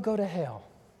you will go to hell.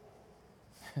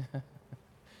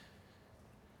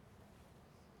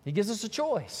 He gives us a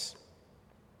choice.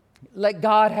 Let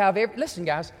God have listen,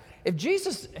 guys,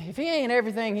 if he ain't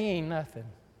everything, he ain't nothing.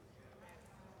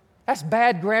 That's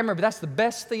bad grammar, but that's the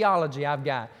best theology I've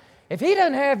got. If he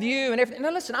doesn't have you and everything,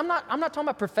 now listen, I'm not talking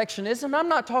about perfectionism. I'm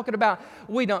not talking about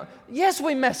yes,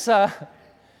 we mess up.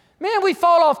 Man, we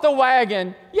fall off the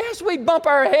wagon. Yes, we bump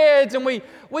our heads and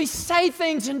we say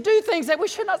things and do things that we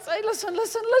should not say. Listen,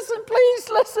 please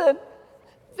listen.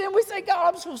 Then we say,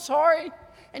 God, I'm so sorry.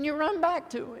 And you run back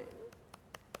to him.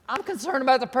 I'm concerned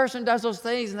about the person who does those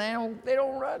things and they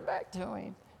don't run back to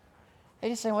him. They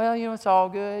just say, well, it's all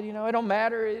good. It don't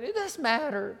matter. It does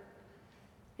matter.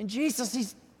 And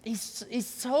Jesus, he's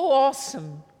so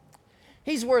awesome.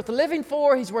 He's worth living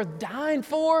for. He's worth dying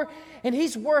for. And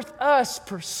he's worth us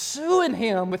pursuing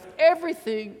him with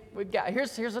everything we've got.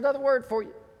 Here's another word for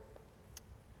you.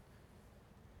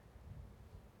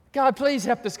 God, please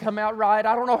help this come out right.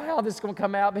 I don't know how this is going to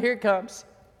come out, but here it comes.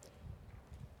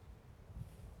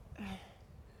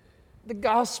 The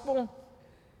gospel.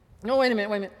 No, wait a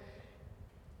minute.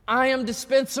 I am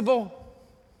dispensable,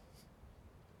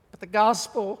 but the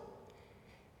gospel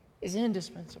is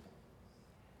indispensable.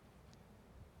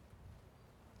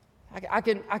 I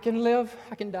can live,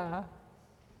 I can die.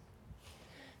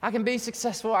 I can be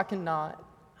successful, I cannot.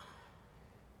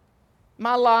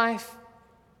 My life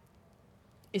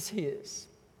is his.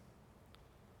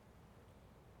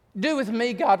 Do with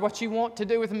me, God, what you want to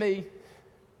do with me.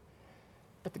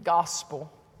 But the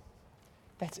gospel,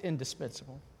 that's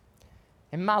indispensable.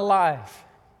 And my life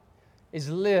is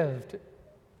lived,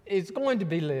 it's going to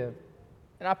be lived.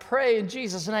 And I pray in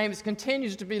Jesus' name it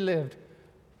continues to be lived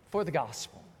for the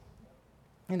gospel.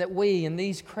 And that we, in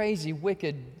these crazy,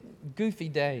 wicked, goofy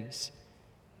days,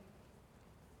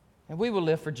 and we will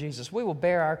live for Jesus. We will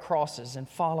bear our crosses and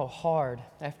follow hard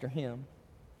after him.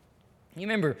 You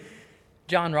remember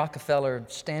John Rockefeller,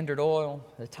 Standard Oil,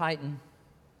 the Titan?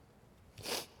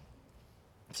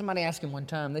 Somebody asked him one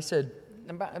time, they said,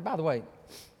 and by the way,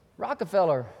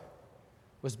 Rockefeller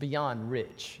was beyond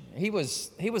rich. He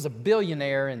was a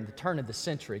billionaire in the turn of the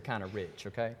century kind of rich,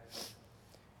 okay?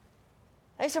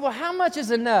 They said, well, how much is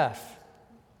enough?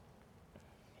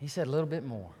 He said, a little bit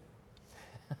more.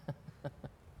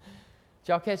 Did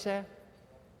y'all catch that?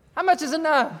 How much is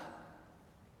enough?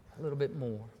 A little bit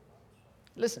more.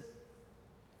 Listen.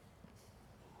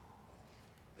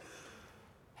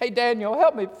 Hey, Daniel,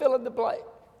 help me fill in the blank.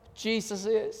 Jesus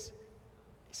is.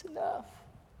 It's enough.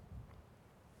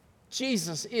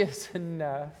 Jesus is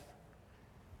enough.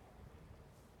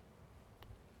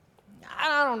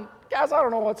 Guys, I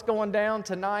don't know what's going down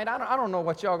tonight. I don't know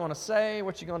what y'all going to say,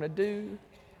 what you're going to do.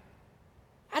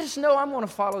 I just know I'm going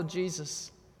to follow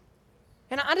Jesus.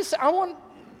 And the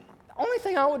only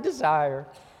thing I would desire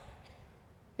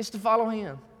is to follow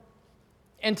him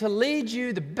and to lead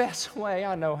you the best way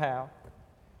I know how.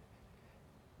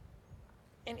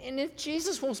 And if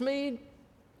Jesus wants me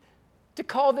to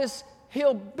call this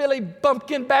hillbilly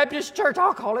bumpkin Baptist church,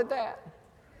 I'll call it that.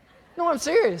 No, I'm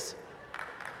serious.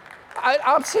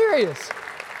 I'm serious.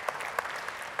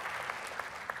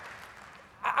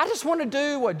 I just want to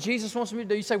do what Jesus wants me to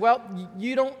do. You say, well,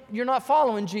 you're not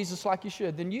following Jesus like you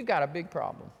should. Then you've got a big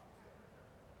problem.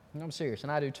 And I'm serious,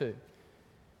 and I do too.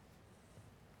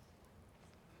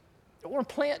 I want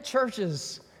to plant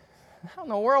churches. How in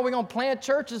the world are we going to plant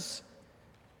churches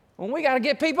when we got to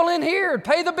get people in here and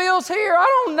pay the bills here?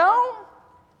 I don't know.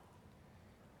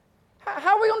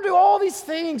 How are we going to do all these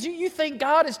things you think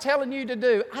God is telling you to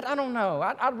do? I don't know.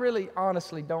 I really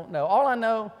honestly don't know. All I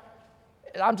know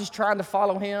is I'm just trying to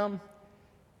follow him.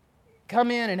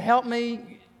 Come in and help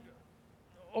me.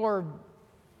 Or,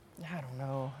 I don't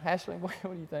know. Ashley, what do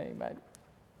you think, baby?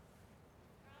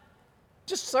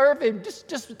 Just serve him.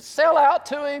 Just sell out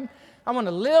to him. I want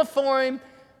to live for him.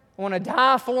 I want to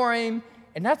die for him.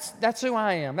 And that's who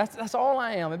I am. That's all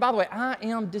I am. And by the way, I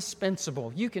am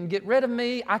dispensable. You can get rid of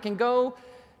me. I can go.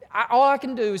 All I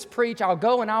can do is preach. I'll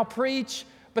go and I'll preach.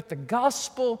 But the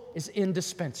gospel is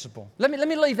indispensable. Let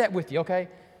me leave that with you, okay?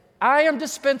 I am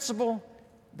dispensable.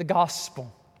 The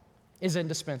gospel is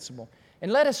indispensable.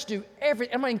 And let us do I'm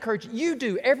going to encourage you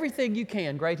do everything you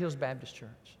can, Great Hills Baptist Church,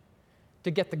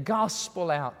 to get the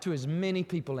gospel out to as many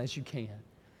people as you can.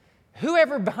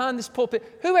 Whoever behind this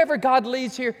pulpit, whoever God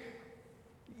leads here,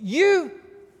 you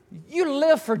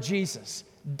live for Jesus.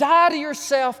 Die to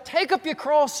yourself, take up your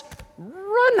cross,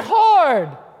 run hard.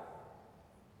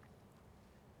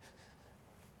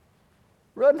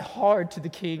 Run hard to the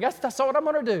King. That's all I'm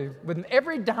going to do. With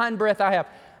every dying breath I have,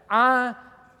 I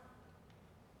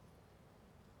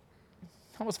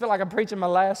almost feel like I'm preaching my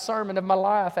last sermon of my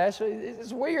life, Ashley.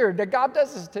 It's weird that God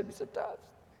does this to me sometimes.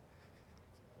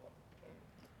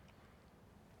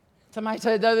 Somebody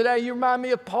said the other day, you remind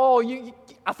me of Paul.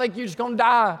 I think you're just going to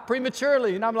die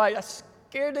prematurely. And I'm like, that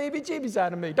scared the heebie-jeebies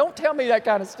out of me. Don't tell me that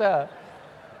kind of stuff.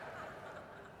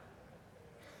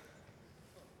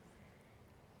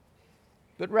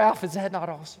 But Ralph, is that not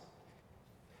awesome?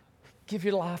 Give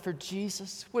your life for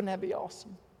Jesus. Wouldn't that be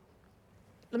awesome?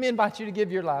 Let me invite you to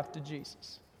give your life to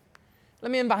Jesus.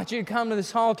 Let me invite you to come to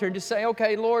this altar and just say,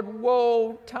 okay, Lord,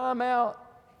 whoa, time out.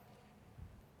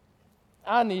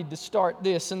 I need to start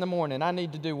this in the morning. I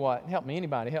need to do what? Help me.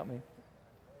 Anybody, help me.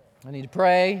 I need to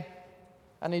pray.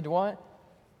 I need to what?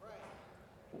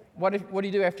 What do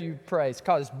you do after you pray? It's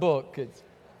called this book. I'm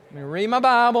going to read my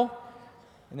Bible,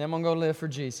 and then I'm going to go live for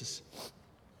Jesus.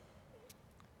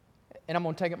 And I'm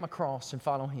going to take up my cross and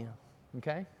follow Him.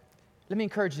 Okay? Let me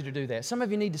encourage you to do that. Some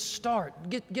of you need to start.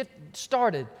 Get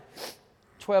started.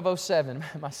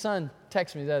 12:07. My son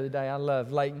texted me the other day. I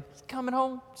love Leighton. He's coming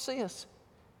home. See us.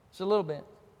 Just a little bit.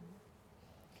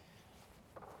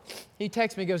 He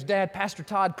texts me, he goes, Dad, Pastor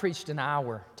Todd preached an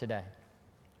hour today.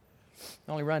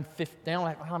 They only run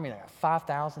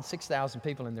 5,000, 6,000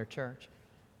 people in their church.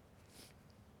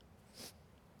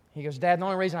 He goes, Dad, the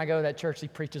only reason I go to that church, he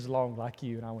preaches long like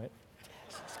you. And I went,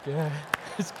 it's good.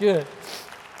 It's good.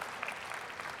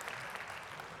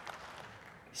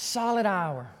 Solid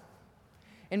hour.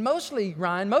 And mostly,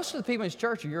 Ryan, most of the people in his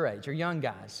church are your age, are young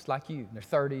guys like you, in their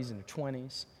 30s and their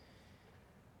 20s.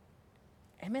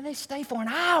 And man, they stay for an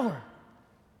hour.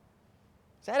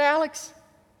 Is that Alex?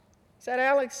 Is that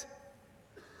Alex?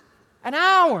 An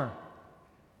hour.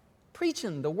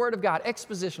 Preaching the Word of God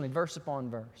expositionally, verse upon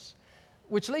verse.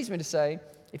 Which leads me to say,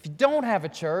 if you don't have a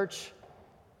church,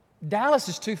 Dallas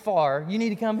is too far. You need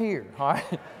to come here, all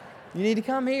right? You need to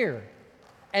come here.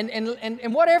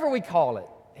 And whatever we call it,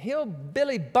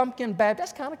 Hillbilly Bumpkin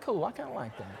Baptist, that's kind of cool. I kind of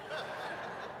like that.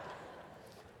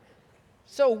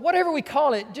 So whatever we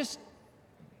call it, just,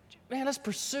 man, let's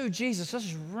pursue Jesus. Let's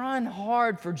just run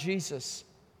hard for Jesus.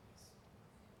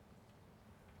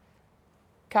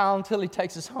 Kyle, until He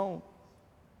takes us home.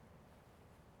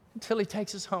 Until He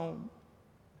takes us home.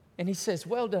 And He says,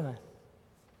 well done.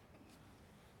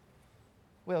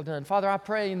 Well done. Father, I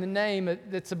pray in the name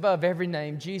that's above every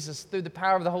name, Jesus, through the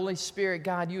power of the Holy Spirit,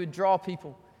 God, you would draw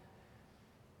people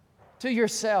to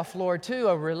yourself, Lord, to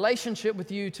a relationship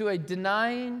with you, to a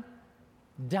denying,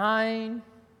 dying,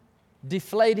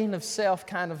 deflating of self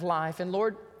kind of life. And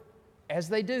Lord, as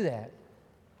they do that,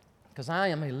 because I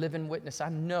am a living witness, I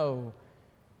know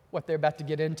what they're about to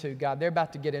get into, God. They're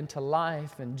about to get into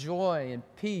life and joy and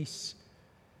peace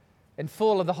and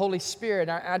full of the Holy Spirit.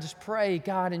 I just pray,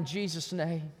 God, in Jesus'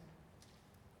 name.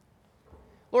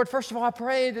 Lord, first of all, I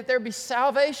pray that there be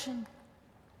salvation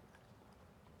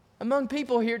among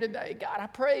people here today. God, I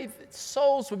pray that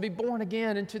souls would be born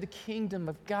again into the kingdom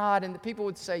of God and that people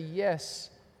would say yes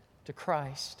to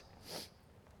Christ.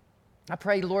 I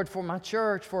pray, Lord, for my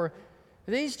church, for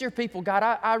these dear people, God.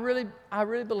 I really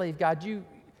believe, God,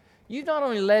 you've not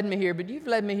only led me here, but you've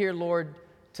led me here, Lord,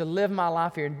 to live my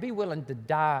life here and be willing to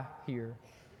die here.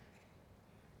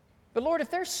 But Lord,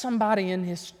 if there's somebody in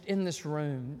this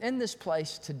room, in this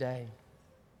place today,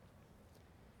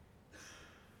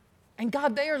 and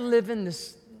God, they are living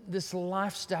this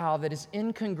lifestyle that is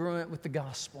incongruent with the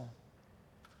gospel,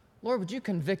 Lord, would you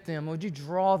convict them? Would you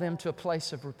draw them to a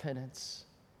place of repentance?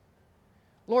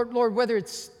 Lord, whether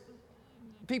it's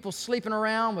people sleeping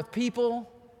around with people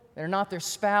that are not their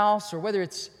spouse, or whether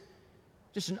it's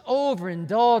just an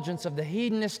overindulgence of the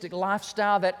hedonistic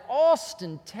lifestyle that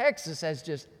Austin, Texas has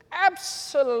just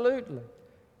absolutely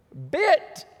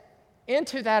bit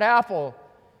into that apple.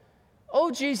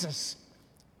 Oh, Jesus,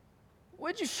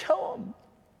 would you show them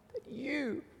that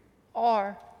you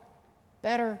are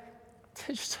better? That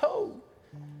you're so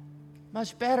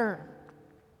much better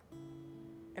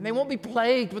And they won't be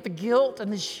plagued with the guilt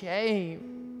and the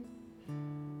shame,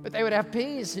 but they would have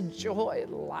peace and joy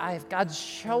in life. God,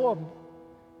 show them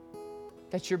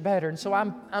that you're better. And so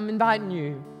I'm inviting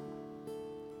you.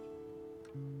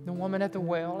 The woman at the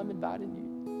well, I'm inviting you.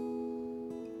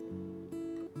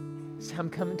 So I'm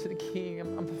coming to the King.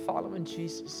 I'm following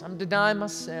Jesus. I'm denying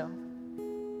myself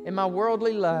and my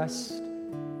worldly lust,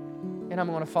 and I'm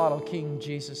going to follow King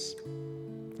Jesus.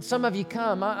 Some of you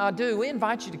come. I do. We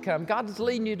invite you to come. God is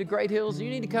leading you to Great Hills. You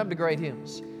need to come to Great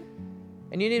Hills.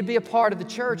 And you need to be a part of the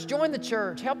church. Join the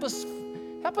church. Help us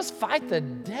fight the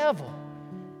devil.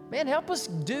 Man, help us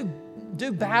do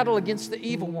battle against the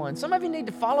evil one. Some of you need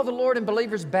to follow the Lord in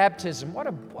believers' baptism. What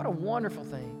a wonderful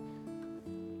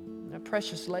thing. That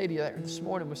precious lady there this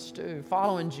morning with Stu,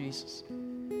 following Jesus.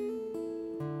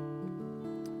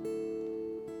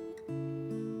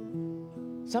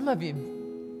 Some of you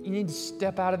need to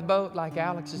step out of the boat like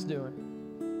Alex is doing.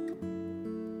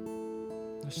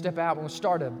 Step out. We're going to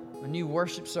start a new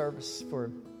worship service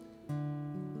for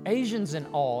Asians and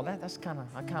all. I kind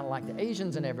of like the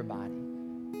Asians and everybody.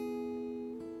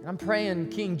 And I'm praying,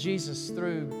 King Jesus,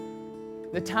 through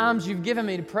the times you've given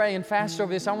me to pray and fast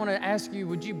over this. I want to ask you,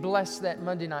 would you bless that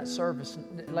Monday night service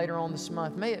later on this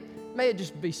month? May it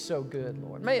just be so good,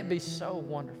 Lord. May it be so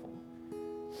wonderful.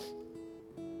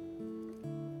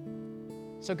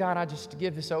 So God, I just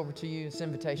give this over to you, this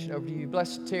invitation over to you.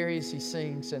 Bless Terry as he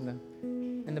sings and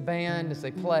the band as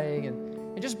they play.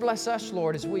 And just bless us,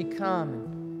 Lord, as we come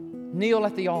and kneel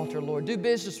at the altar, Lord. Do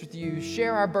business with you.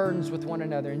 Share our burdens with one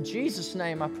another. In Jesus'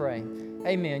 name I pray.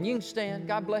 Amen. You can stand.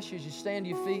 God bless you as you stand to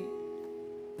your feet.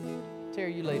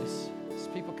 Terry, you lead us. As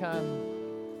people come,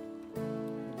 do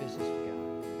business with you.